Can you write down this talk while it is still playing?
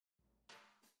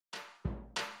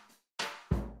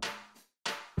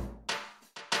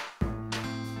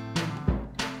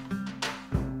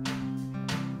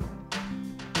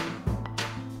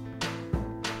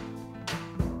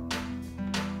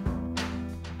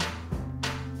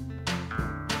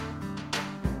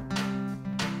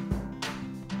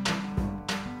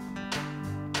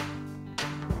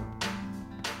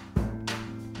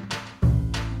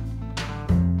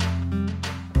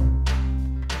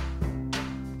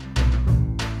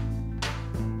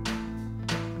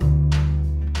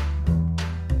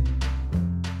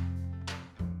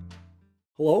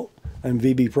Hello, I'm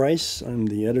V.B. Price. I'm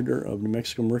the editor of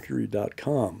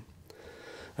NewMexicoMercury.com.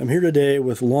 I'm here today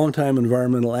with longtime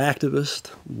environmental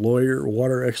activist, lawyer,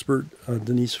 water expert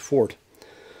Denise Fort,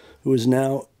 who is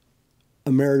now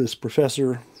emeritus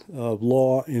professor of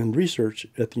law and research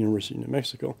at the University of New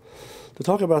Mexico, to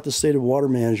talk about the state of water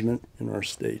management in our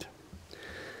state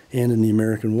and in the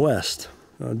American West.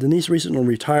 Denise recently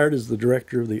retired as the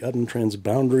director of the Utton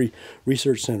Transboundary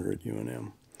Research Center at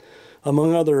UNM.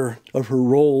 Among other of her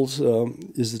roles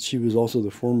is that she was also the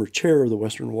former chair of the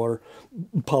Western Water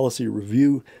Policy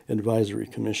Review Advisory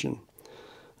Commission.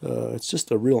 It's just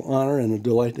a real honor and a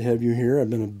delight to have you here. I've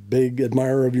been a big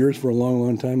admirer of yours for a long,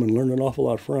 long time and learned an awful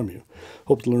lot from you.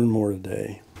 Hope to learn more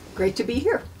today. Great to be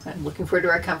here. I'm looking forward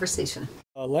to our conversation.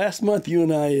 Last month, you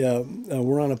and I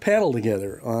were on a panel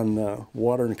together on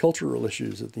water and cultural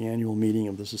issues at the annual meeting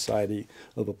of the Society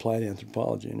of Applied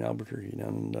Anthropology in Albuquerque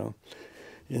down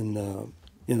in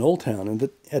Old Town. And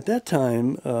at that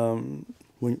time,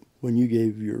 when you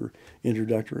gave your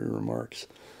introductory remarks,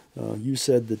 you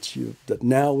said that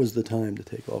now was the time to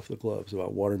take off the gloves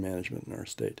about water management in our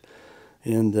state.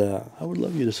 And I would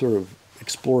love you to sort of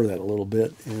explore that a little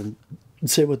bit and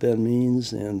say what that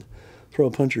means and throw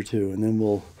a punch or two, and then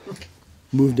we'll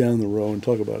move down the row and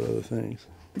talk about other things.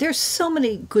 There's so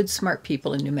many good, smart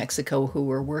people in New Mexico who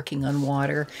are working on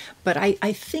water, but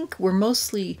I think we're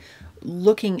mostly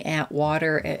looking at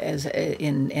water as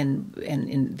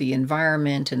in the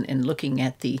environment and looking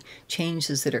at the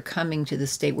changes that are coming to the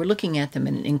state. We're looking at them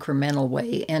in an incremental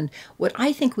way. And what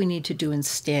I think we need to do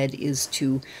instead is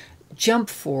to jump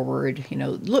forward.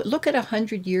 Look at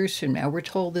 100 years from now. We're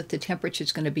told that the temperature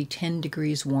is going to be 10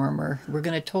 degrees warmer.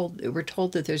 We're told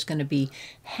that there's going to be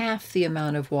half the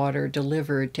amount of water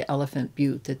delivered to Elephant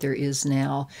Butte that there is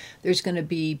now. There's going to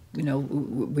be,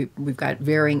 we've got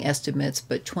varying estimates,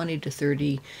 but 20 to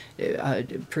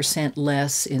 30%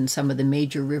 less in some of the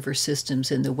major river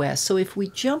systems in the West. So if we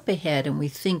jump ahead and we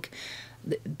think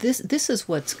this is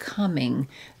what's coming,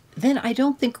 then I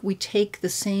don't think we take the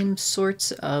same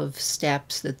sorts of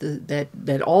steps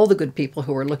that all the good people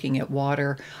who are looking at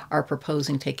water are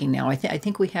proposing taking now. I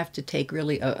think we have to take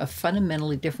really a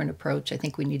fundamentally different approach. I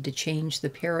think we need to change the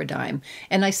paradigm.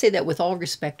 And I say that with all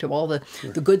respect to all the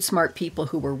good, smart people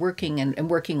who are working and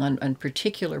working on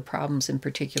particular problems in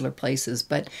particular places.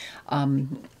 But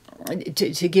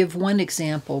to give one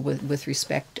example with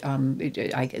respect,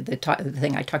 the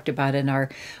thing I talked about in our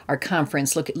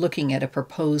conference, looking at a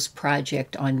proposed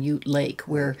project on Ute Lake,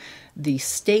 where the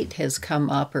state has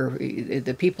come up, or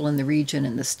the people in the region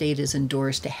and the state has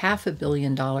endorsed a $500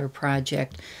 million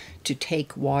project to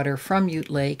take water from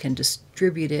Ute Lake and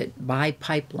distribute it by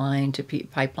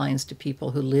pipelines to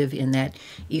people who live in that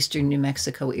eastern New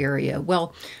Mexico area.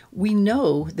 Well, we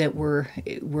know that we're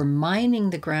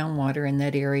mining the groundwater in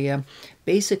that area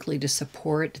basically to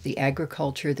support the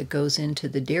agriculture that goes into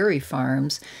the dairy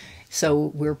farms.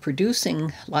 So we're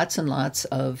producing lots and lots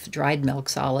of dried milk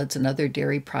solids and other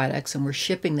dairy products, and we're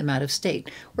shipping them out of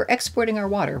state. We're exporting our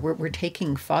water. We're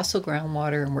taking fossil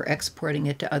groundwater and we're exporting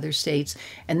it to other states.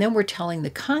 And then we're telling the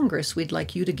Congress, we'd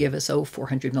like you to give us,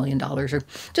 $400 million or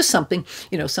just something,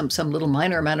 some little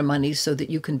minor amount of money so that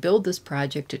you can build this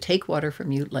project to take water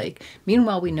from Ute Lake.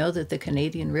 Meanwhile, we know that the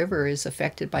Canadian River is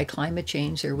affected by climate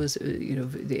change. There was,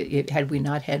 had we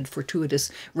not had fortuitous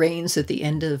rains at the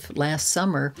end of last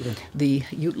summer, the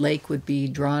Ute Lake would be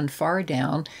drawn far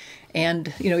down.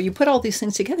 And, you put all these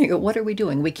things together, you go, what are we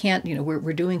doing? We can't,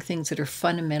 we're doing things that are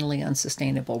fundamentally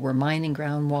unsustainable. We're mining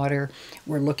groundwater.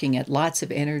 We're looking at lots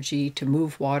of energy to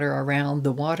move water around.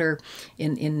 The water,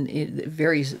 in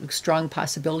very strong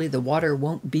possibility, the water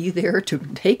won't be there to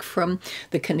take from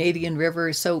the Canadian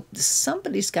River. So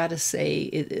somebody's got to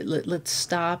say, let's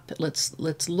stop.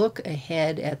 Let's look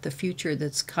ahead at the future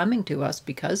that's coming to us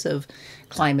because of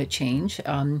climate change.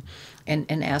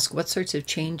 And ask what sorts of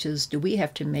changes do we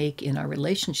have to make in our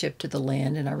relationship to the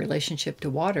land and our relationship to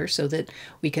water so that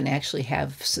we can actually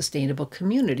have sustainable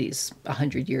communities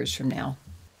 100 years from now.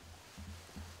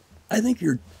 I think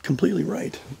you're completely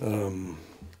right.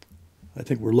 I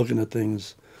think we're looking at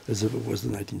things as if it was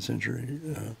the 19th century.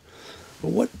 But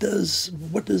what are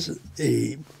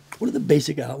the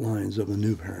basic outlines of a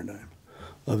new paradigm,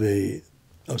 of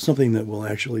something that will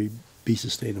actually be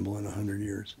sustainable in 100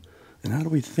 years? And how do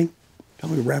we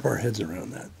wrap our heads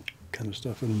around that kind of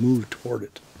stuff and move toward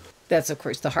it? That's, of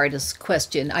course, the hardest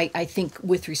question. I think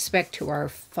with respect to our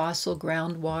fossil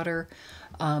groundwater,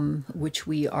 which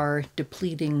we are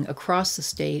depleting across the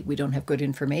state. We don't have good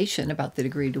information about the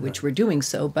degree to which we're doing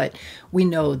so, but we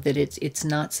know that it's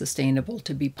not sustainable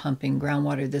to be pumping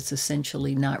groundwater that's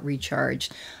essentially not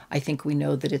recharged. I think we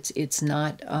know that it's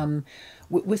not.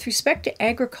 With respect to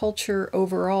agriculture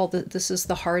overall, this is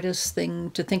the hardest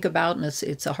thing to think about, and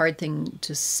it's a hard thing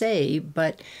to say,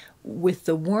 but with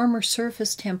the warmer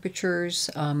surface temperatures,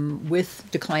 with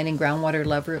declining groundwater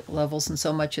levels in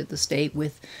so much of the state,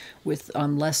 with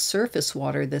less surface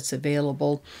water that's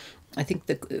available, I think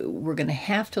that we're going to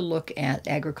have to look at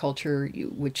agriculture,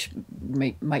 which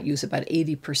might use about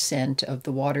 80% of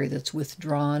the water that's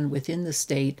withdrawn within the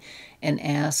state, and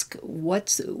ask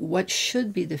what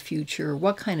should be the future,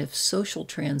 what kind of social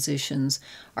transitions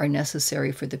are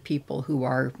necessary for the people who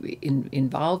are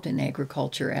involved in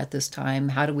agriculture at this time.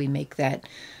 How do we make that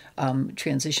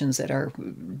transitions that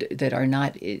are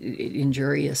not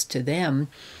injurious to them,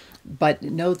 but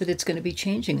know that it's going to be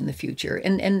changing in the future.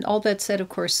 And all that said, of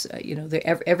course,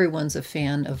 everyone's a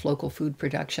fan of local food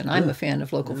production. I'm a fan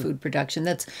of local food production.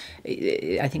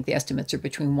 I think the estimates are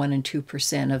between 1% and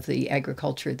 2% of the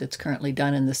agriculture that's currently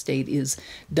done in the state is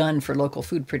done for local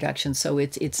food production. So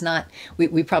it's not.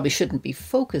 We probably shouldn't be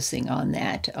focusing on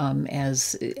that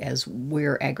as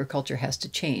where agriculture has to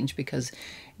change, because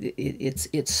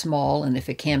it's small, and if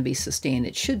it can be sustained,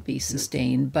 it should be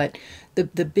sustained. But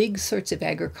the big sorts of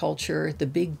agriculture, the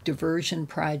big diversion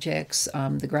projects,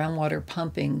 the groundwater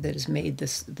pumping that has made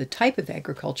this the type of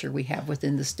agriculture we have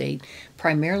within the state,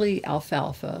 primarily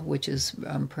alfalfa, which is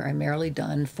primarily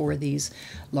done for these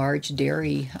large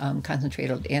dairy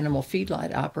concentrated animal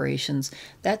feedlot operations.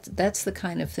 That's the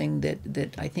kind of thing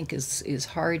that I think is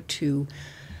hard to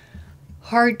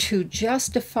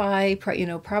justify,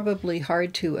 probably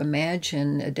hard to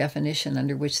imagine a definition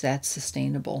under which that's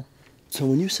sustainable. So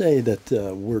when you say that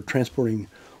we're transporting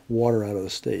water out of the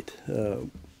state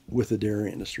with the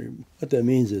dairy industry, what that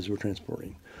means is we're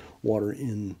transporting water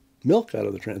in milk out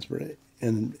of the transport,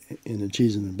 and in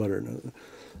cheese and butter.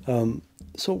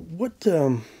 So what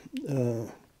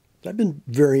I've been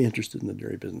very interested in the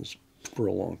dairy business for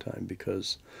a long time,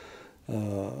 because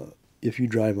if you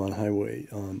drive on highway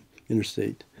on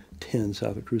Interstate 10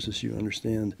 south of Cruces, you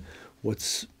understand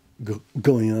what's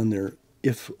going on there,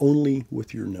 if only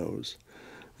with your nose.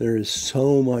 There is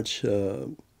so much a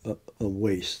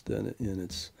waste, and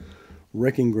it's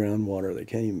wrecking groundwater. They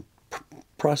can't even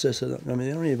process it. I mean,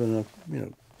 they don't even have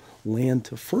land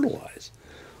to fertilize.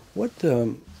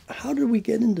 How did we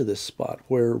get into this spot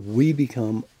where we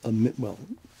become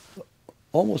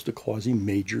almost a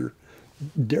quasi-major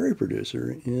dairy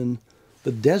producer in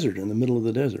the desert, in the middle of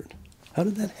the desert? How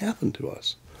did that happen to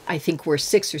us? I think we're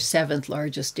 6th or 7th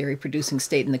largest dairy producing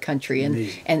state in the country, and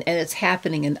it's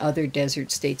happening in other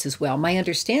desert states as well. My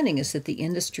understanding is that the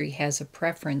industry has a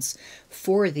preference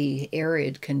for the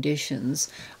arid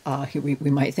conditions. We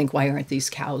might think, why aren't these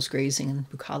cows grazing in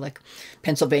bucolic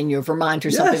Pennsylvania or Vermont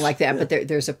or something like that? Yeah. But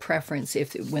there's a preference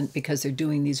because they're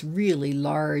doing these really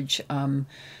large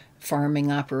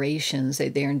farming operations.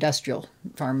 They're industrial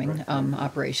farming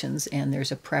operations, and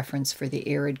there's a preference for the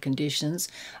arid conditions.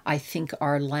 I think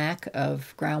our lack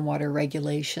of groundwater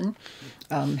regulation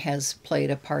has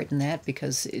played a part in that,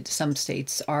 because some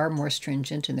states are more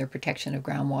stringent in their protection of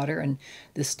groundwater, and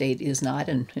this state is not,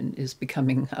 and is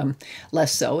becoming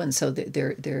less so. And so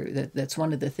that's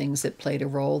one of the things that played a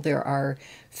role. There are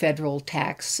federal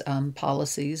tax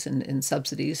policies and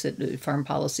subsidies, farm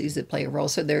policies that play a role.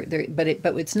 So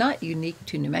but it's not unique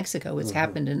to New Mexico. It's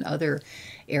happened in other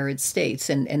arid states.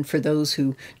 And for those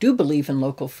who do believe in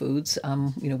local foods,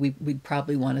 we'd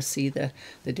probably want to see the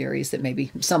dairies that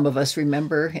maybe some of us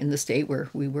remember in the state, where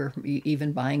we were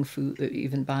even buying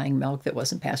milk that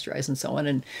wasn't pasteurized and so on.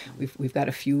 And we've got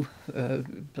a few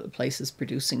places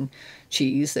producing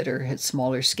cheese that are at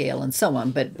smaller scale and so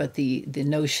on. But the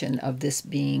notion of this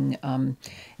being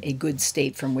a good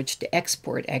state from which to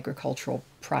export agricultural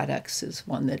products is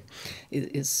one that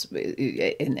is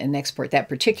and export that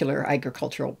particular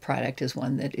agricultural product is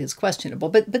one that is questionable.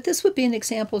 But this would be an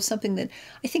example of something that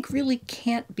I think really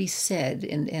can't be said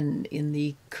in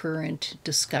the current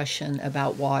discussion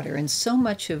about water. And so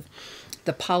much of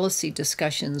the policy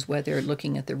discussions, whether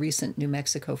looking at the recent New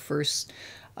Mexico First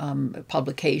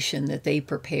publication that they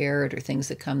prepared, or things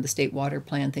that come, the state water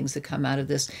plan, things that come out of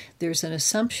this, there's an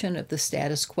assumption of the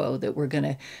status quo that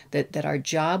that our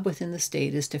job within the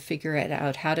state is to figure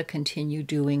out how to continue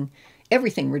doing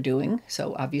everything we're doing.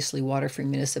 So obviously water for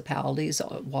municipalities,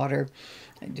 water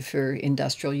for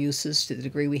industrial uses to the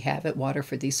degree we have it, water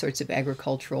for these sorts of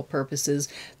agricultural purposes,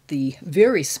 the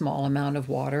very small amount of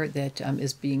water that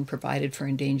is being provided for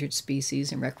endangered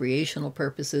species and recreational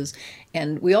purposes.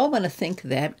 And we all want to think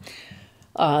that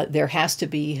there has to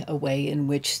be a way in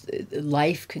which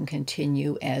life can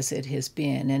continue as it has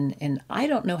been. And I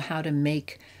don't know how to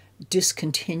make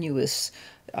discontinuous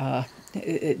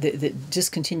the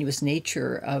discontinuous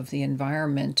nature of the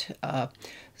environment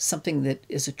something that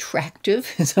is attractive,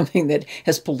 something that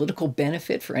has political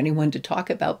benefit for anyone to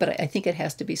talk about. But I think it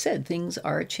has to be said. Things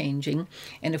are changing.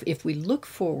 And if we look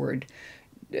forward,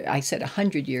 I said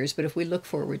 100 years, but if we look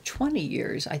forward 20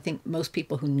 years, I think most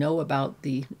people who know about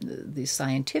the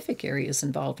scientific areas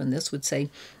involved in this would say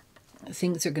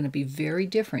things are going to be very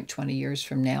different 20 years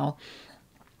from now.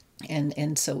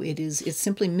 And so it's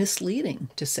simply misleading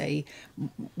to say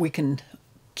we can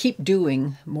keep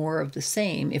doing more of the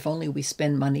same if only we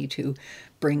spend money to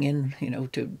bring in,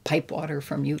 to pipe water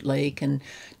from Ute Lake and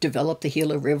develop the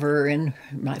Gila River and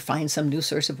find some new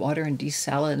source of water and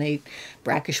desalinate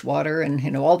brackish water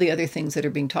and, all the other things that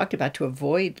are being talked about to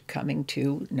avoid coming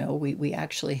to. No, we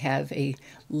actually have a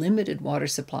limited water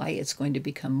supply. It's going to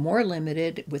become more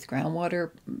limited with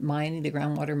groundwater mining, the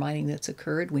groundwater mining that's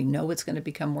occurred. We know it's going to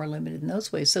become more limited in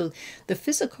those ways. So the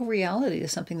physical reality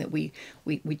is something that we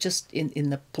just,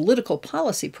 in the political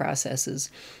policy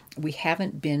processes, we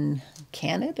haven't been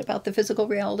candid about the physical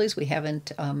realities. We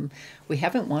haven't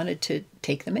wanted to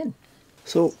take them in.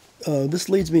 So this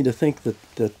leads me to think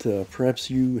that perhaps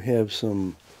you have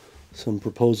some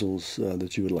proposals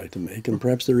that you would like to make, and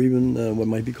perhaps they're even what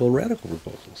might be called radical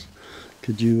proposals.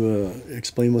 Could you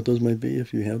explain what those might be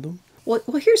if you have them? Well,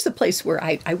 here's the place where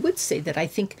I would say that I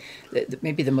think that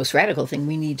maybe the most radical thing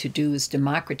we need to do is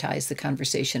democratize the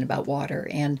conversation about water.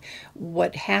 And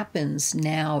what happens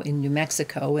now in New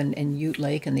Mexico and Ute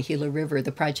Lake and the Gila River,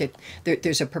 the project,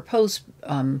 there's a proposal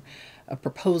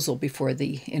before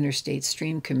the Interstate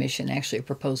Stream Commission, actually a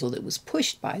proposal that was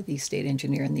pushed by the state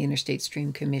engineer and the Interstate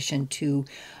Stream Commission to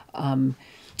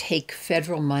take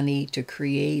federal money to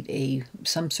create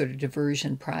some sort of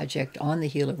diversion project on the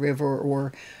Gila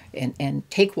River and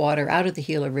take water out of the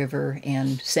Gila River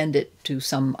and send it to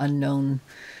some unknown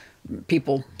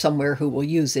people somewhere who will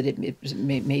use it. It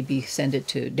maybe send it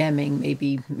to Deming.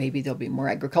 Maybe there'll be more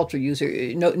agricultural user.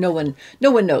 No one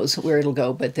knows where it'll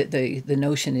go. But the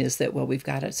notion is that, well, we've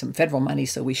got some federal money,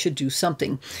 so we should do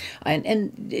something.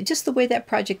 And just the way that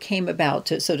project came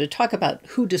about. So to talk about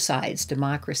who decides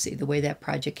democracy, the way that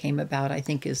project came about, I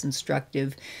think is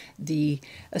instructive.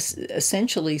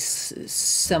 Essentially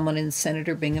someone in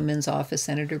Senator Bingham's office,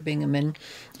 Senator Bingham,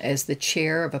 as the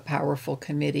chair of a powerful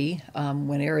committee,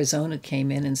 when Arizona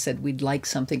came in and said we'd like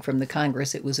something from the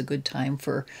Congress, it was a good time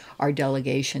for our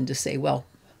delegation to say, well,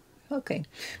 okay,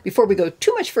 before we go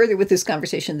too much further with this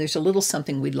conversation, there's a little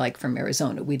something we'd like from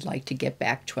Arizona. We'd like to get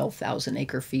back 12,000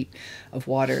 acre-feet of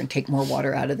water and take more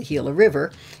water out of the Gila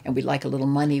River, and we'd like a little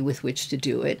money with which to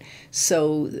do it.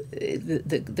 So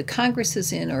the Congress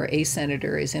is in, or a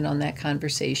senator is in on that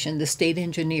conversation. The state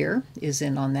engineer is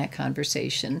in on that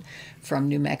conversation from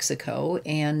New Mexico,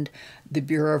 and the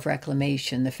Bureau of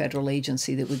Reclamation, the federal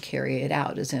agency that would carry it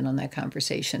out, is in on that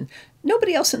conversation.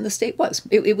 Nobody else in the state was.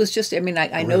 It was just,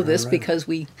 I know this because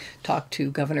we talked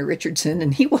to Governor Richardson,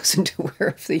 and he wasn't aware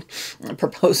of the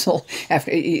proposal,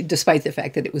 despite the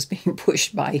fact that it was being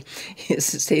pushed by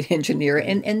his state engineer.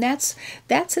 And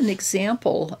that's an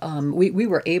example. We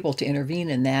were able to intervene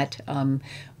in that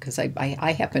because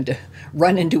I happened to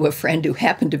run into a friend who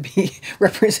happened to be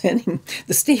representing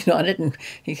the state on it, and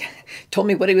he told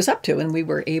me what he was up to, and we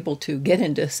were able to get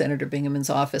into Senator Bingham's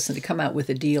office and to come out with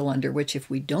a deal under which if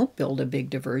we don't build a big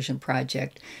diversion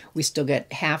project, we still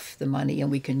get half the money and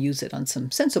we can use it on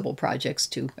some sensible projects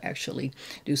to actually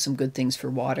do some good things for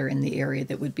water in the area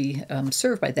that would be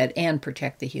served by that and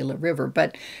protect the Gila River.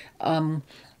 But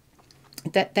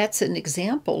that's an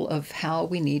example of how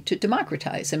we need to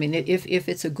democratize. I mean, if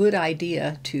it's a good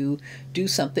idea to do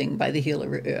something by the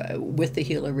Gila with the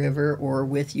Gila River or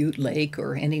with Ute Lake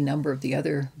or any number of the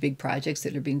other big projects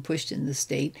that are being pushed in the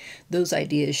state, those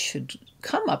ideas should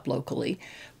come up locally.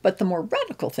 But the more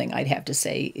radical thing I'd have to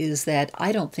say is that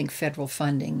I don't think federal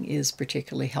funding is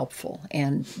particularly helpful,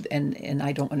 and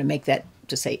I don't want to make that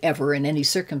to say ever in any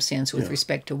circumstance with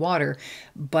respect to water,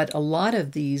 but a lot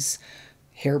of these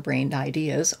harebrained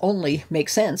ideas only make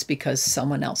sense because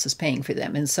someone else is paying for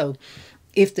them. And so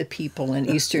if the people in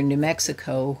eastern New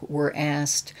Mexico were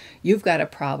asked, you've got a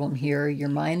problem here, you're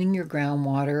mining your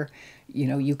groundwater,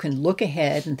 You can look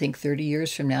ahead and think 30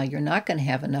 years from now, you're not going to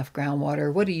have enough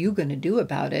groundwater. What are you going to do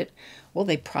about it? Well,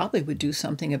 they probably would do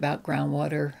something about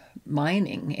groundwater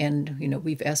mining. And,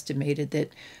 we've estimated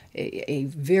that a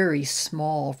very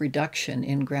small reduction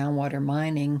in groundwater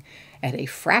mining at a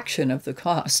fraction of the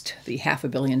cost, the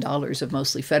 $500 million of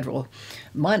mostly federal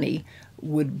money,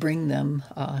 would bring them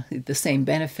the same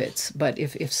benefits. But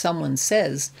if someone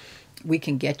says, we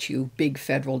can get you big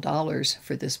federal dollars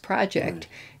for this project, right,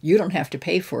 you don't have to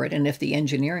pay for it. And if the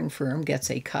engineering firm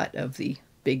gets a cut of the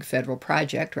big federal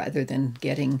project rather than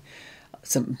getting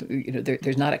some,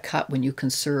 there's not a cut when you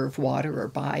conserve water or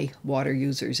buy water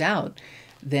users out,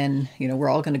 then, we're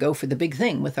all going to go for the big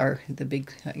thing with the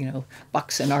big,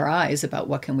 bucks in our eyes about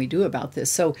what can we do about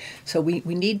this. So we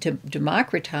need to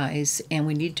democratize, and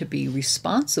we need to be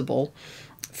responsible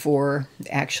for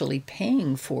actually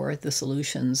paying for the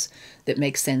solutions that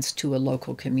make sense to a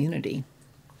local community.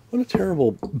 What a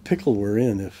terrible pickle we're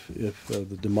in if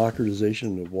the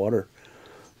democratization of water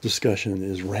discussion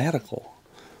is radical.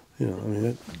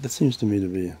 That seems to me to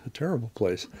be a terrible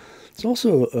place. It's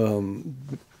also,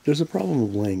 there's a problem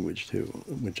of language too,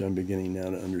 which I'm beginning now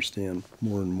to understand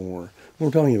more and more. When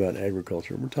we're talking about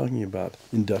agriculture, we're talking about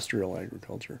industrial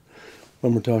agriculture.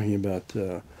 When we're talking about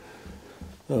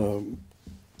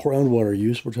groundwater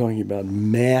use, we're talking about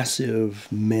massive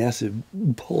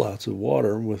pullouts of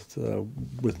water with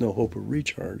no hope of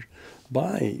recharge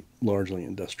by largely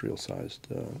industrial-sized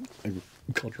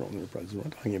agricultural enterprises. We're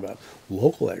not talking about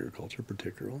local agriculture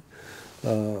particularly.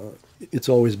 It's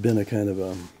always been a kind of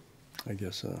a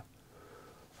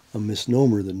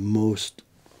misnomer that most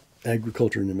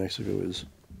agriculture in New Mexico is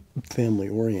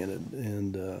family-oriented,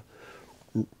 and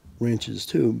ranches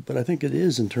too, but I think it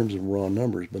is in terms of raw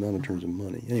numbers, but not in terms of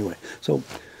money. Anyway, so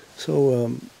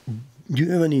do you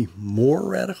have any more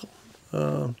radical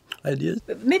ideas?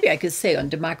 Maybe I could say on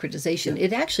democratization,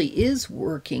 it actually is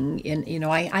working in,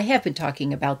 I have been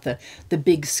talking about the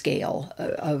big scale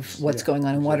of what's going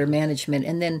on in water management.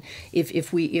 And then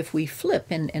if we flip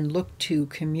and look to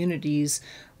communities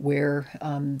where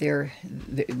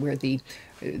where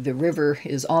the river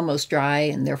is almost dry,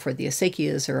 and therefore the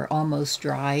acequias are almost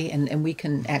dry, and we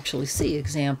can actually see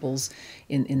examples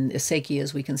in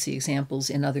acequias, we can see examples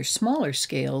in other smaller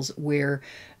scales where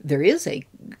there is a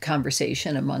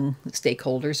conversation among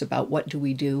stakeholders about what do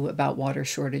we do about water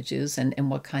shortages, and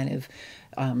what kind of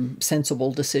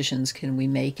sensible decisions can we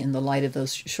make in the light of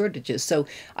those shortages. So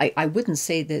I wouldn't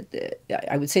say that,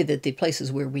 I would say that the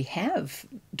places where we have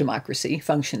democracy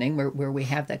functioning, where we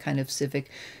have that kind of civic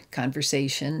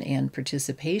conversation and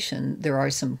participation, there are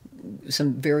some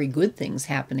very good things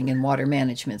happening in water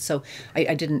management. So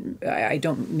I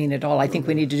don't mean at all, I think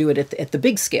we need to do it at the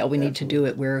big scale. We need to do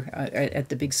it at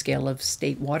the big scale of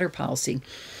state water policy.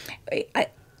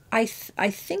 I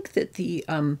think that the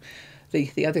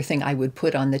other thing I would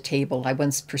put on the table, I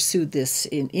once pursued this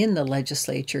in the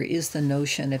legislature, is the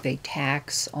notion of a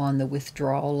tax on the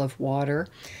withdrawal of water.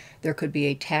 There could be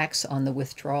a tax on the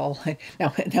withdrawal.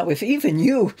 Now, if even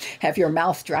you have your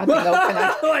mouth dropping open,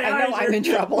 I know I'm in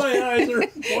trouble. My eyes are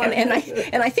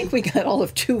and I think we got all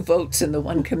of 2 votes in the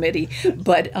one committee.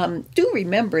 But do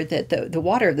remember that the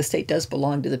water of the state does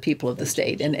belong to the people of the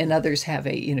state, and others have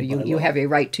you have a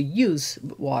right to use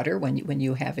water when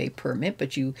you have a permit,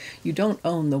 but you don't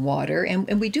own the water.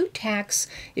 And we do tax,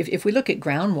 if we look at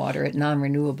groundwater, at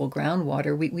non-renewable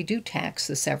groundwater, we do tax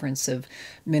the severance of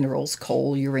minerals,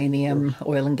 coal, uranium,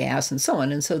 oil and gas, and so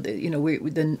on. And so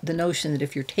the notion that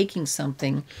if you're taking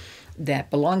something that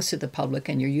belongs to the public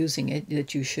and you're using it,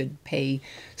 that you should pay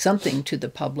something to the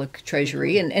public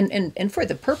treasury, and for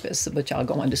the purpose, which I'll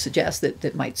go on to suggest,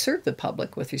 that might serve the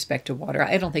public with respect to water.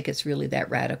 I don't think it's really that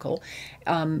radical,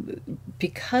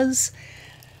 because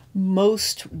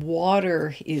most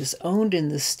water is owned in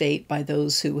the state by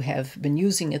those who have been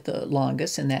using it the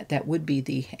longest, and that would be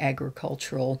the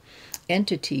agricultural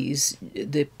entities.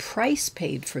 The price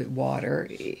paid for water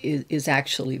is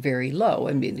actually very low.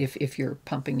 I mean, if you're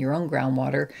pumping your own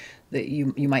groundwater, that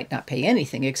you might not pay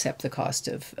anything except the cost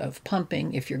of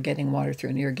pumping. If you're getting water through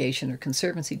an irrigation or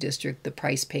conservancy district, the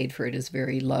price paid for it is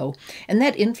very low. And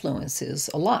that influences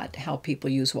a lot how people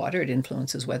use water. It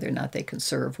influences whether or not they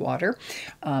conserve water.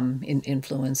 It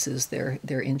influences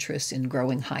their interest in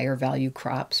growing higher value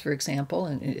crops, for example,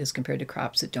 and as compared to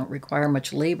crops that don't require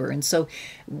much labor. And so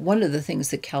one of the things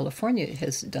that California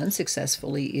has done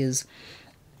successfully is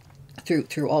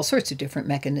through all sorts of different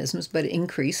mechanisms, but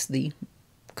increase the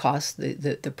cost,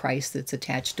 the price that's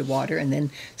attached to water, and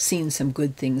then seen some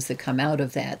good things that come out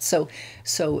of that. So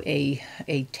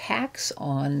a tax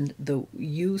on the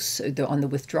use, on the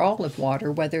withdrawal of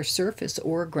water, whether surface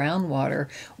or groundwater,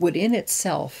 would in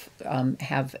itself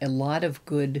have a lot of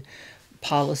good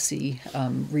policy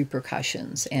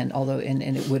repercussions. And although and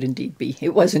it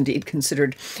was indeed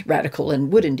considered radical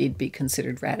and would indeed be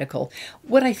considered radical.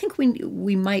 What I think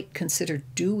we might consider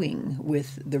doing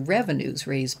with the revenues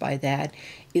raised by that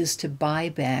is to buy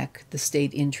back the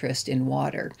state interest in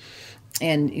water.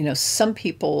 And some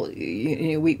people,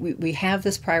 we have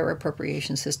this prior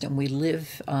appropriation system. We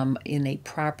live in a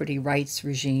property rights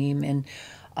regime, and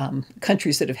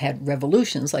countries that have had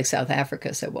revolutions, like South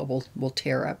Africa, said, "Well, we'll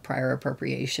tear up prior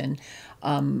appropriation."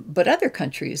 But other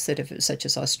countries that have, such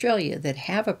as Australia, that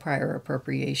have a prior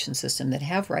appropriation system, that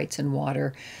have rights in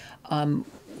water.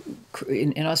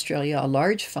 In Australia, a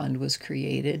large fund was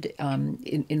created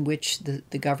in which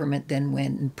the government then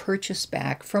went and purchased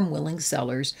back from willing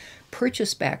sellers,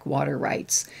 purchased back water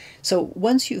rights. So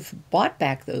once you've bought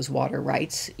back those water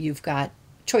rights, you've got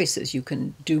choices. You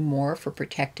can do more for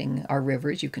protecting our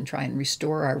rivers. You can try and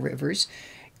restore our rivers.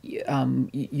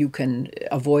 You can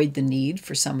avoid the need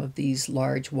for some of these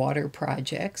large water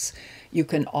projects. You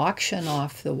can auction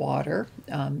off the water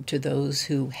to those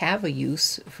who have a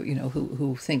use,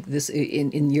 who think this,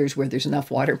 in years where there's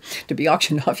enough water to be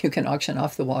auctioned off, you can auction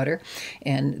off the water.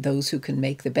 And those who can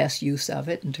make the best use of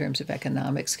it in terms of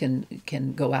economics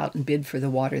can go out and bid for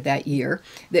the water that year.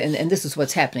 And this is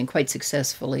what's happening quite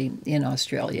successfully in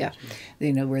Australia,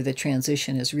 where the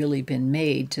transition has really been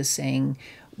made to saying,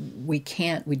 we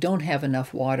don't have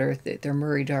enough water. Their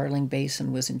Murray-Darling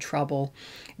Basin was in trouble.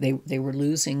 They were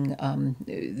losing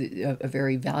a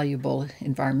very valuable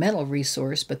environmental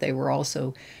resource, but they were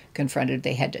also confronted.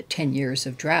 They had 10 years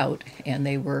of drought, and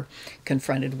they were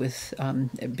confronted with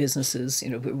businesses,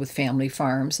 with family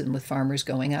farms and with farmers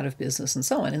going out of business and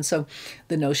so on. And so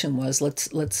the notion was,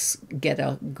 let's get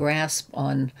a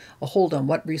hold on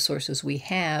what resources we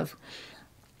have,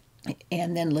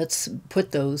 and then let's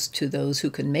put those to those who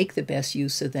can make the best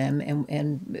use of them.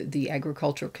 And the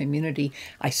agricultural community,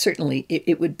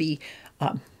 it would be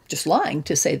just lying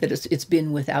to say that it's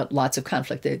been without lots of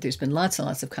conflict. There's been lots and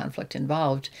lots of conflict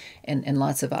involved, and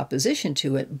lots of opposition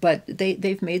to it. But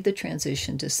they've made the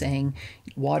transition to saying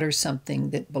water's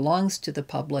something that belongs to the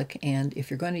public, and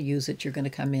if you're going to use it, you're going to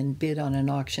come in, bid on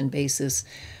an auction basis,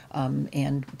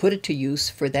 and put it to use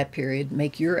for that period.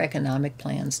 Make your economic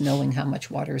plans knowing how much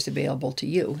water is available to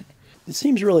you. It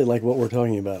seems really like what we're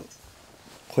talking about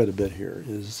quite a bit here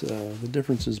is the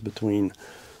differences between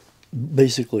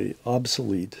basically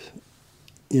obsolete,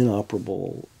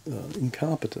 inoperable,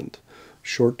 incompetent,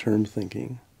 short-term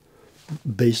thinking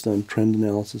based on trend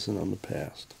analysis and on the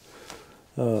past,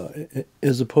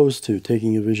 as opposed to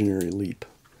taking a visionary leap,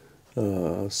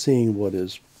 seeing what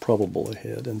is probable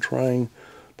ahead and trying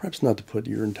perhaps not to put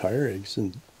your entire eggs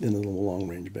in a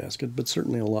long-range basket, but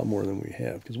certainly a lot more than we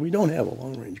have, because we don't have a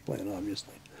long-range plan,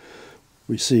 obviously.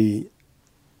 We see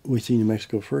New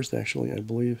Mexico First, actually, I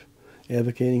believe,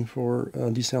 advocating for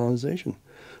desalinization,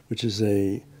 which is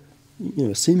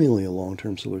seemingly a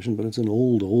long-term solution, but it's an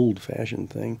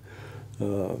old-fashioned thing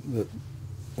that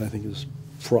I think is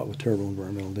fraught with terrible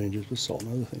environmental dangers with salt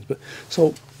and other things. But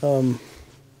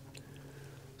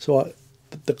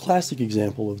the classic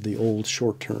example of the old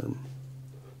short-term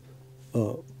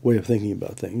way of thinking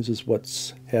about things is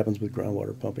what happens with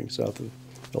groundwater pumping south of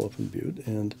Elephant Butte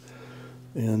and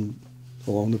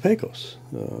along the Pecos.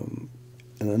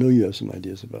 And I know you have some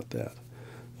ideas about that.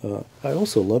 I'd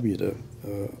also love you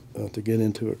to get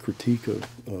into a critique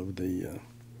of the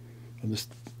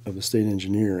state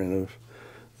engineer and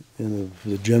of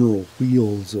the general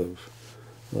wheels of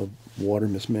water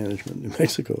mismanagement in New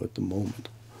Mexico at the moment.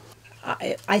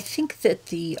 I think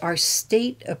that our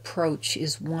state approach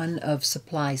is one of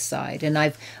supply side, and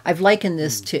I've likened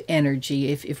this to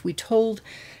energy. If we told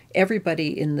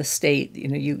everybody in the state,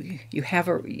 you have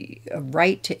a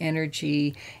right to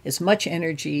energy, as much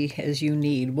energy as you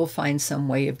need, we'll find some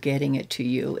way of getting it to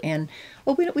you. And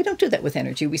we don't do that with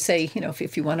energy. We say,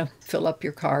 if you want to fill up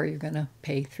your car, you're going to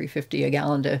pay $3.50 a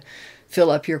gallon to fill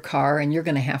up your car, and you're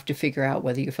going to have to figure out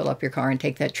whether you fill up your car and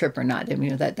take that trip or not. I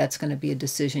mean, that's going to be a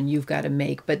decision you've got to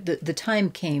make. But the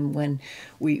time came when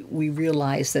we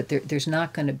realized that there's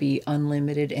not going to be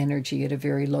unlimited energy at a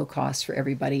very low cost for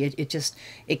everybody.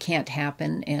 It can't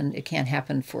happen, and it can't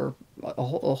happen for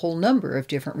a whole number of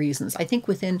different reasons. I think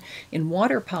in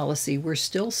water policy, we're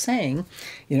still saying,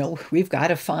 we've got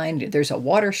to find, there's a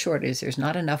water shortage, there's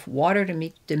not enough water to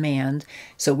meet demand,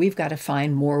 so we've got to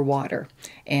find more water.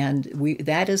 And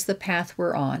that is the path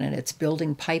we're on, and it's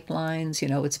building pipelines,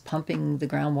 it's pumping the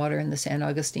groundwater in the San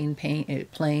Augustine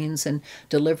plains and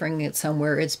delivering it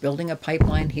somewhere. It's building a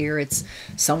pipeline here. It's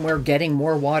somewhere getting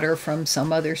more water from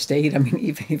some other state. I mean,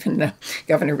 even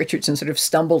Governor Richardson sort of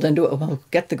stumbled into it. Well,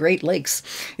 get the Great Lakes,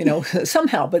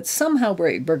 somehow. But somehow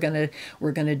we're gonna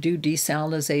do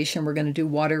desalination. We're gonna do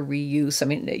water reuse. I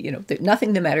mean,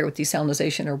 nothing the matter with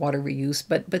desalination or water reuse,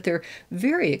 but they're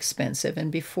very expensive.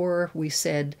 And before we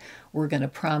said we're going to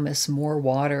promise more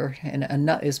water and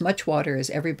as much water as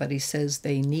everybody says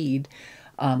they need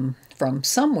from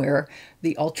somewhere,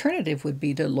 the alternative would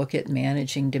be to look at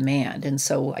managing demand. And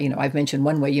so, I've mentioned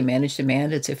one way you manage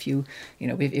demand. It's if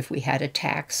if we had a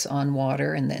tax on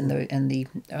water and then the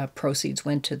proceeds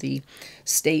went to the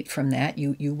state from that,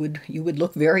 you would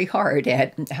look very hard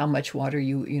at how much water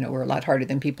or a lot harder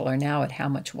than people are now at how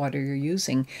much water you're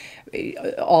using.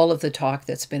 All of the talk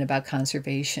that's been about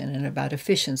conservation and about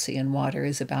efficiency in water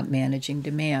is about managing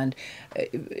demand,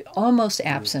 almost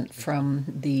absent from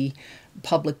the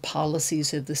public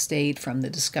policies of the state, from the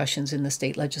discussions in the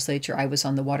state legislature. I was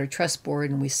on the Water Trust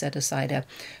Board, and we set aside I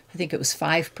think it was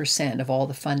 5% of all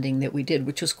the funding that we did,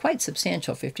 which was quite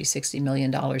substantial, $50-60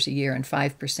 million a year, and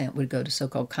 5% would go to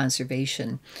so-called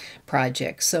conservation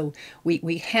projects. So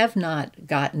we have not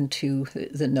gotten to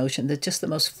the notion that just the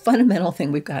most fundamental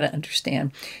thing we've got to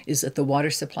understand is that the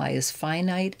water supply is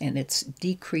finite and it's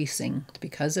decreasing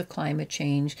because of climate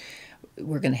change.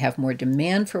 We're going to have more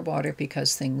demand for water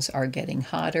because things are getting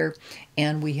hotter,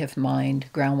 and we have mined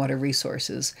groundwater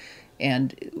resources.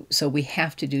 And so we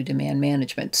have to do demand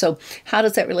management. So how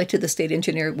does that relate to the state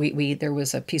engineer? There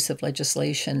was a piece of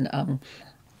legislation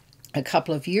a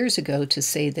couple of years ago to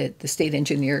say that the state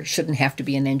engineer shouldn't have to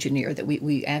be an engineer, that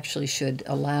we actually should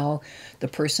allow the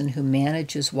person who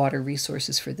manages water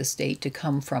resources for the state to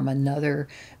come from another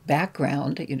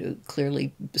background,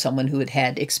 clearly someone who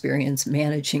had experience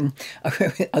managing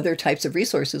other types of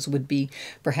resources would be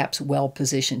perhaps well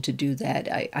positioned to do that.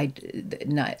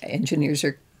 Not engineers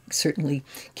are certainly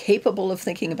capable of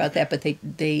thinking about that, but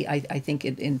I think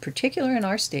in particular in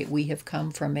our state, we have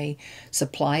come from a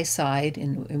supply side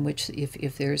in which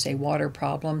if there's a water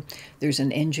problem, there's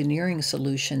an engineering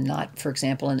solution, not, for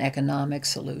example, an economic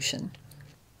solution.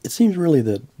 It seems really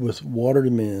that with water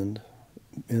demand,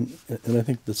 and I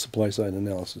think the supply side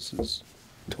analysis is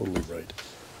totally right,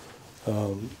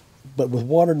 but with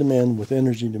water demand, with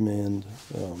energy demand,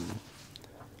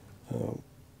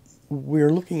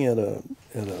 we're looking at a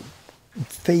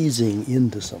phasing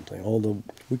into something. Although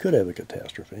we could have a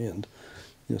catastrophe and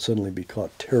suddenly be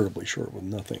caught terribly short with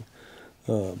nothing,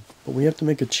 but we have to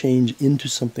make a change into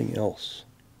something else.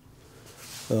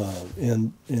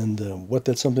 And what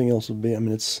that something else would be. I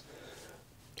mean,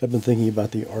 I've been thinking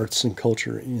about the arts and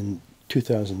culture in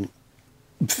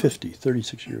 2050,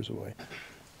 36 years away.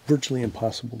 Virtually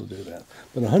impossible to do that.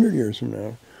 But 100 years from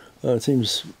now, it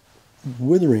seems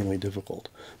witheringly difficult.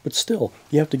 But still,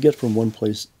 you have to get from one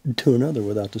place to another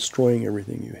without destroying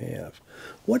everything you have.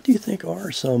 What do you think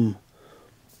are some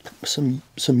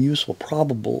useful,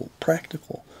 probable,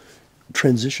 practical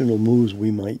transitional moves we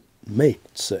might make,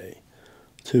 say,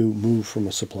 to move from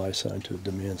a supply side to a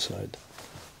demand side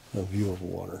view of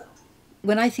water?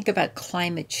 When I think about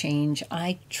climate change,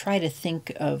 I try to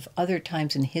think of other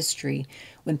times in history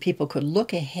when people could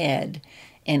look ahead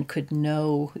and could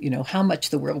know, how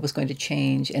much the world was going to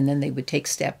change, and then they would take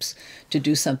steps to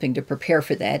do something to prepare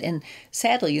for that. And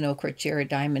sadly, of course, Jared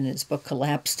Diamond in his book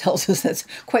Collapse tells us that's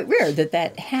quite rare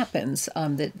that happens.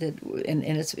 And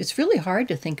it's really hard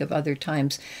to think of other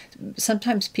times.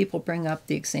 Sometimes people bring up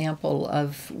the example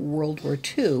of World War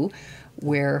II,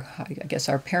 where I guess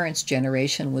our parents'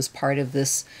 generation was part of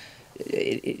this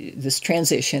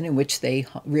transition in which they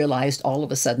realized all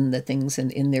of a sudden that things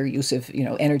in their use of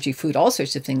energy, food, all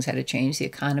sorts of things had to change. The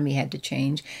economy had to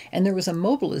change, and there was a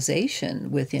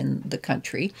mobilization within the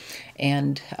country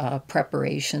and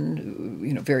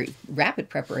preparation, very rapid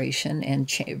preparation and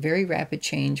very rapid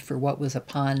change for what was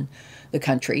upon the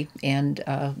country, and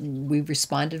we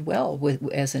responded well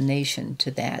as a nation to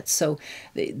that. So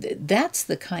that's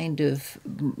the kind of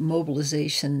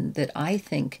mobilization that I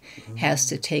think has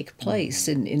to take place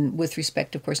in with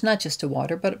respect, of course, not just to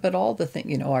water, but all the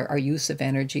things, our use of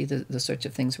energy, the sorts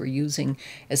of things we're using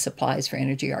as supplies for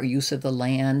energy, our use of the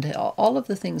land, all of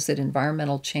the things that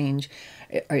environmental change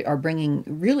are bringing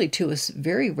really to us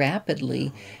very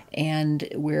rapidly, and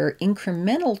where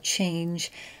incremental change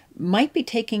might be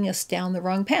taking us down the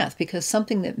wrong path, because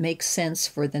something that makes sense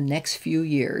for the next few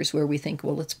years, where we think,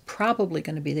 well, it's probably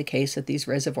going to be the case that these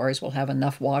reservoirs will have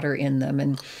enough water in them,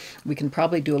 and we can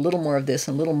probably do a little more of this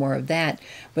and a little more of that.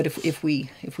 But if we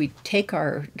take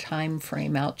our time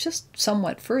frame out just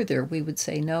somewhat further, we would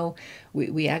say, no,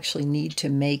 we actually need to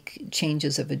make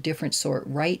changes of a different sort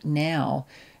right now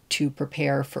to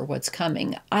prepare for what's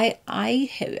coming. What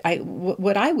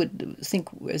I would think,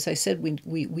 as I said,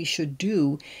 we should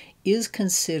do is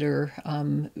consider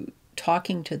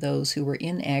talking to those who are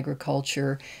in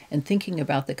agriculture and thinking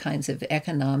about the kinds of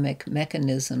economic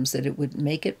mechanisms that it would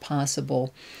make it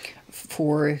possible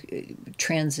for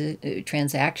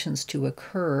transactions to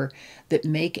occur that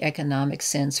make economic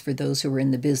sense for those who are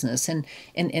in the business. And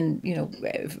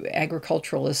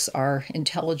agriculturalists are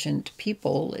intelligent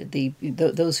people.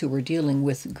 Those who were dealing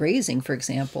with grazing, for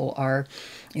example, are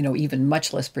even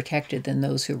much less protected than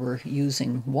those who were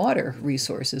using water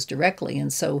resources directly.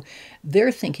 And so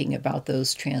they're thinking about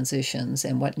those transitions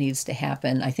and what needs to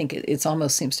happen. I think it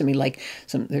almost seems to me like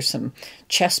there's some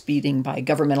chest beating by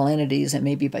governmental entities and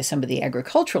maybe by some of the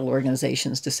agricultural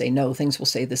organizations to say, no, things will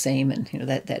stay the same. And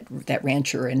that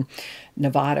rancher in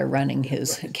Nevada running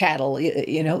his cattle,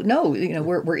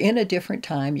 we're in a different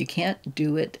time. You can't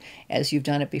do it as you've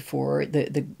done it before.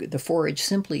 The forage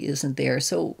simply isn't there.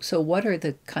 So what are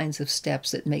the kinds of steps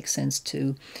that make sense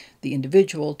to the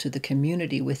individual, to the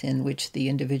community within which the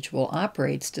individual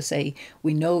operates, to say,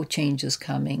 we know change is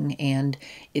coming, and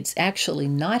it's actually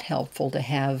not helpful to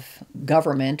have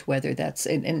government, whether that's,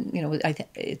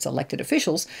 it's elected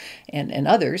officials and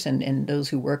others, and those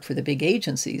who work for the big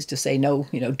agencies, to say, no,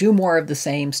 do more of the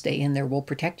same, stay in there, we'll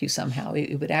protect you somehow.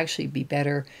 It would actually be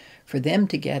better for them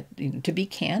to get, to be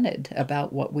candid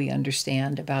about what we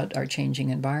understand about our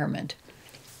changing environment.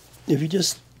 If you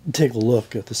just take a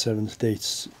look at the 7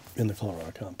 states in the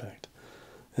Colorado Compact,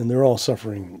 and they're all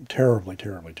suffering terribly,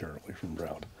 terribly, terribly from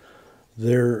drought.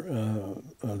 Their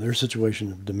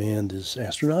situation of demand is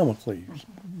astronomically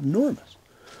enormous.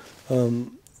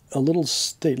 A little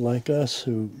state like us,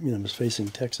 who is facing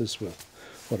Texas with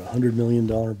 $100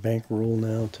 million bankroll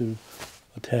now to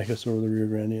attack us over the Rio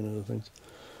Grande and other things.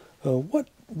 What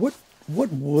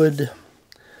would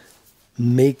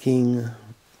making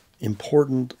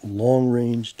important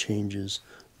long-range changes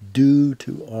due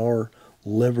to our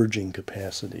leveraging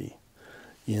capacity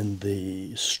in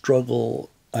the struggle,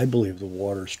 I believe the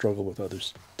water struggle with other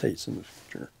states in the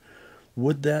future,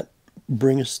 would that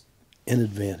bring us an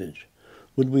advantage?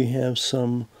 Would we have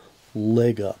some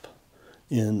leg up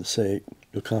in, say,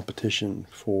 the competition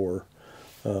for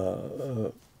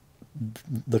the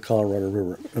Colorado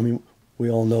River? I mean,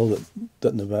 we all know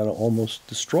that Nevada almost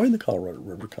destroyed the Colorado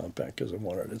River Compact because it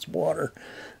wanted its water,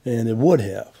 and it would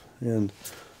have. And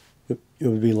it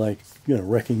would be like,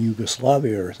 wrecking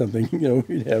Yugoslavia or something.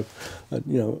 We'd have,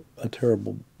 a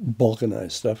terrible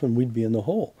balkanized stuff, and we'd be in the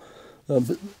hole.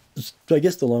 But I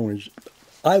guess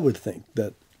I would think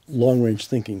that long-range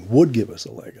thinking would give us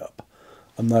a leg up.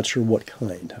 I'm not sure what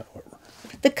kind, however.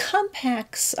 The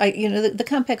compacts, the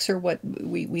compacts are what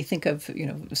we think of,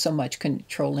 so much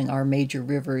controlling our major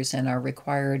rivers and our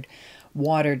required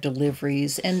water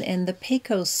deliveries. And the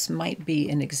Pecos might be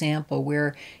an example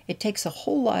where it takes a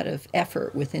whole lot of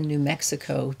effort within New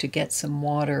Mexico to get some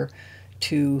water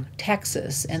to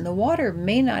Texas. And the water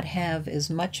may not have as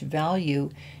much value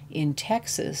in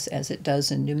Texas as it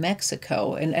does in New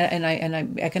Mexico, and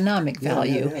economic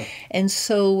value. Yeah. And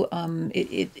so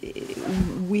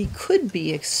we could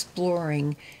be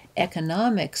exploring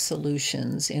economic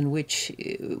solutions in which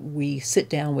we sit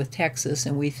down with Texas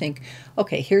and we think,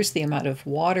 okay, here's the amount of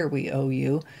water we owe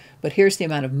you, but here's the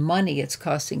amount of money it's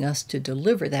costing us to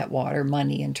deliver that water,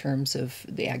 money in terms of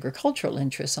the agricultural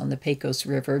interests on the Pecos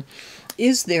River.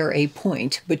 Is there a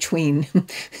point between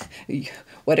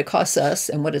what it costs us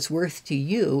and what it's worth to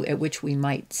you at which we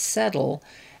might settle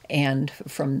and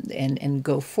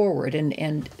go forward?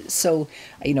 And so,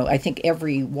 I think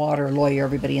every water lawyer,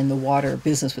 everybody in the water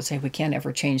business would say we can't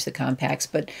ever change the compacts,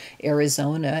 but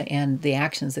Arizona and the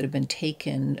actions that have been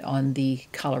taken on the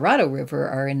Colorado River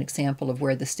are an example of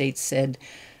where the state said,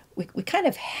 we kind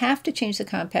of have to change the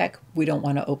compact. We don't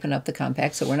want to open up the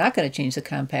compact, so we're not going to change the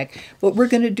compact, but we're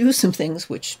going to do some things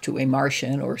which to a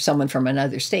Martian or someone from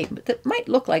another state that might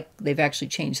look like they've actually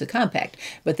changed the compact,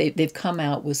 but they've come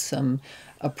out with some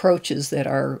approaches that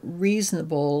are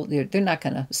reasonable. They're not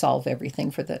going to solve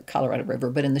everything for the Colorado River,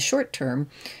 but in the short term,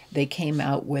 they came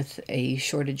out with a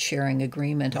shortage sharing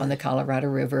agreement on the Colorado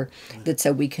River that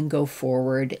said we can go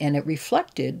forward, and it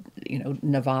reflected,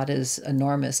 Nevada's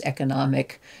enormous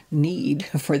economic need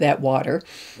for that water,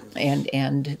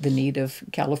 and the need of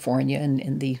California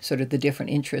and the sort of the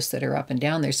different interests that are up and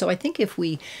down there. So I think if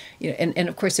we, and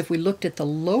of course if we looked at the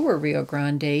lower Rio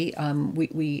Grande,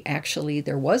 we actually,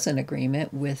 there was an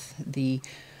agreement with the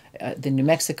New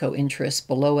Mexico interests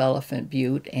below Elephant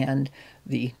Butte and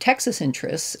the Texas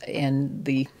interests, and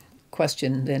the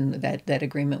question then, that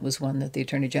agreement was one that the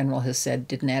Attorney General has said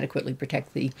didn't adequately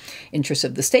protect the interests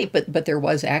of the state, but there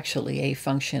was actually a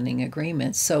functioning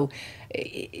agreement. So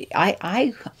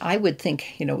I would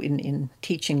think, in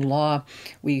teaching law,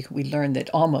 we learn that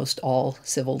almost all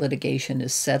civil litigation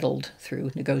is settled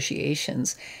through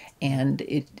negotiations. And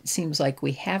it seems like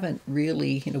we haven't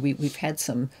really, we've had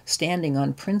some standing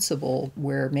on principle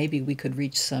where maybe we could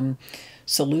reach some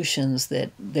solutions that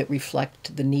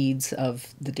reflect the needs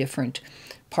of the different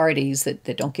parties,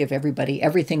 that don't give everybody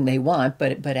everything they want,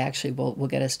 but actually will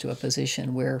get us to a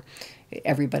position where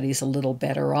everybody's a little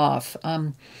better off.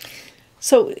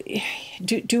 So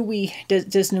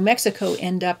does New Mexico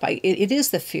end up, it is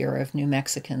the fear of New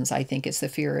Mexicans, I think it's the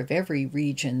fear of every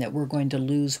region, that we're going to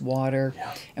lose water,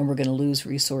 and we're going to lose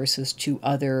resources to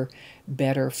other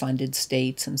better funded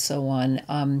states and so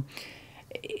on.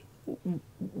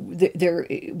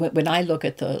 When I look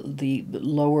at the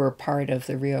lower part of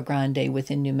the Rio Grande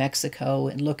within New Mexico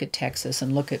and look at Texas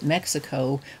and look at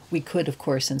Mexico, we could, of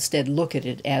course, instead look at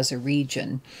it as a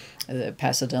region, the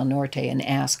Paso del Norte, and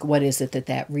ask what is it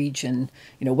that region,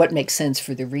 what makes sense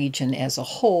for the region as a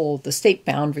whole. The state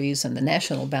boundaries and the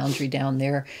national boundary down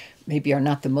there maybe are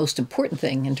not the most important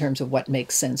thing in terms of what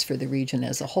makes sense for the region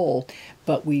as a whole,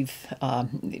 but could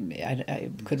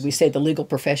we say the legal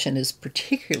profession is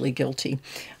particularly guilty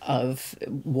of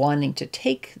wanting to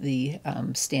take the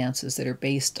stances that are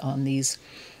based on these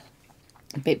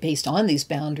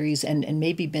boundaries, and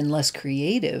maybe been less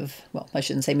creative. Well, I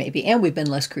shouldn't say maybe, and we've been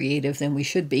less creative than we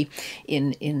should be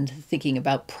in thinking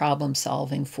about problem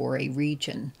solving for a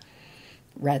region,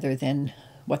 rather than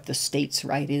what the state's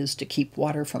right is to keep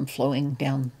water from flowing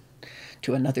down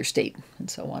to another state and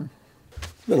so on.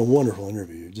 It's been a wonderful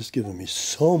interview. You've just given me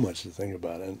so much to think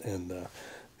about, and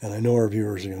I know our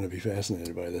viewers are going to be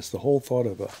fascinated by this. The whole thought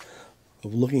of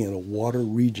looking at a water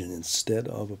region instead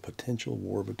of a potential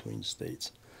war between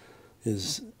states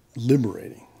is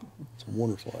liberating. It's a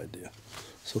wonderful idea.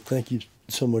 So thank you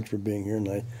so much for being here, and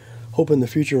I hope in the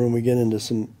future when we get into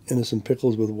some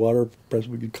pickles with water, perhaps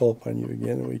we could call upon you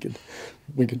again and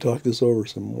we could talk this over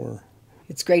some more.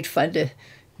 It's great fun to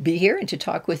be here and to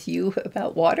talk with you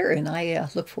about water, and I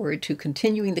look forward to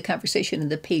continuing the conversation in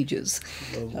the pages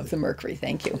of the Mercury.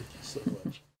 Thank you. Thank you so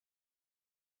much.